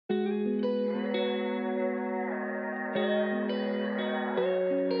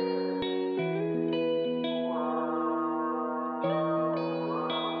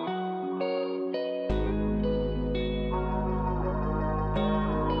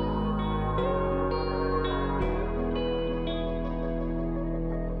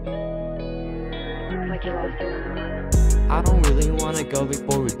I don't really wanna go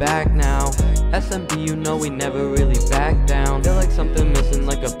before we back now. SMB, you know we never really back down. Feel like something missing,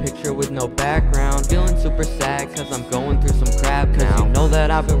 like a picture with no background. Feeling super sad cause I'm going through some crap now. Cause you know that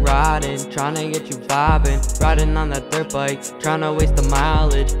I've been riding, trying to get you vibing. Riding on that dirt bike, trying to waste the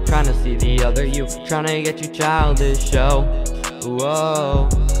mileage. Trying to see the other you, trying to get you childish, yo. Whoa.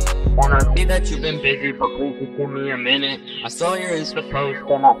 Wanna see that you've been busy, but please just give me a minute. I saw your Insta post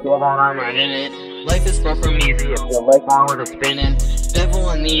and I feel that I'm right in it. Life is far from easy, I feel like I was spinning. Devil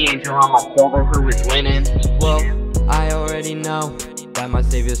and the angel on my shoulder, who is winning? Well, I already know that my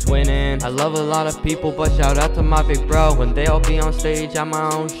savior's winning. I love a lot of people, but shout out to my big bro. When they all be on stage at my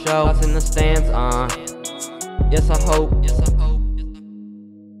own show, us in the stands, yes I hope.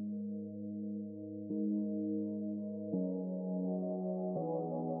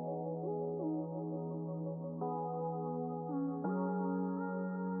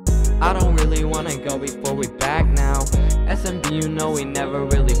 I don't really wanna go before we back now. SMB, you know we never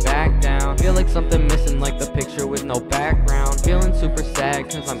really back down. Feel like something missing, like the picture with no background. Feeling super sad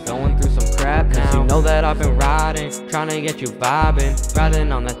cause I'm going through some crap now. Cause you know that I've been riding, trying to get you vibing.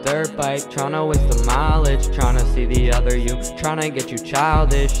 Riding on that dirt bike, trying to waste the mileage. Trying to see the other you, trying to get you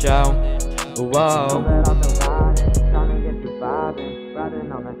childish, yo. Whoa. Trying to get you vibing.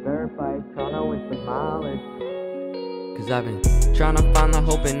 Riding on that dirt bike, trying to waste the mileage. Cause I've been trying to find the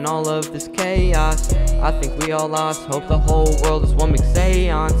hope in all of this chaos. I think we all lost hope, the whole world is one big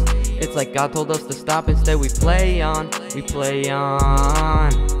seance. It's like God told us to stop, instead we play on. We play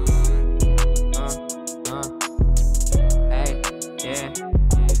on. Hey, yeah.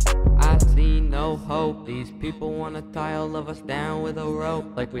 I see no hope. These people wanna tie all of us down with a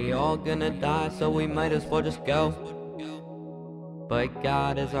rope. Like we all gonna die, so we might as well just go. But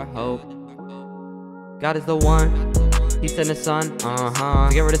God is our hope. God is the one. He sent his son, to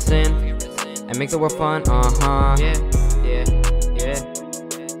get rid of sin and make the world fun, yeah,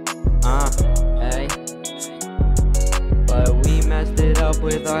 hey. But we messed it up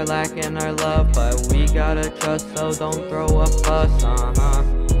with our lack and our love. But we gotta trust, so don't throw a fuss,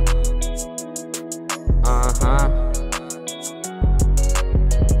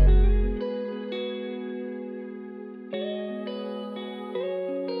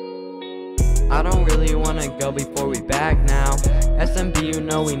 I don't really wanna go before we back now. SMB, you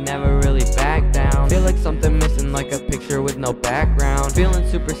know we never really back down. Feel like something missing, like a picture with no background. Feeling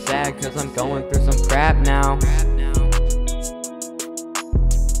super sad cause I'm going through some crap now.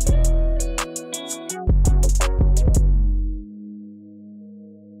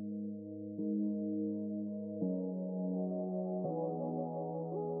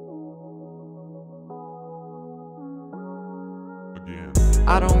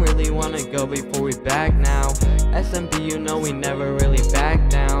 I don't really wanna go before we back now. SMB, you know we never really back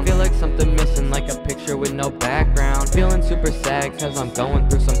down. Feel like something missing, like a picture with no background. Feeling super sad cause I'm going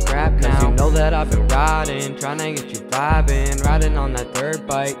through some crap now. Cause you know that I've been riding, trying to get you vibing. Riding on that dirt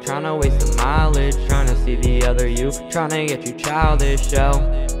bike, trying to waste the mileage. Trying to see the other you, trying to get you childish, yo.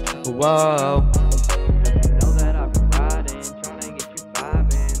 Whoa.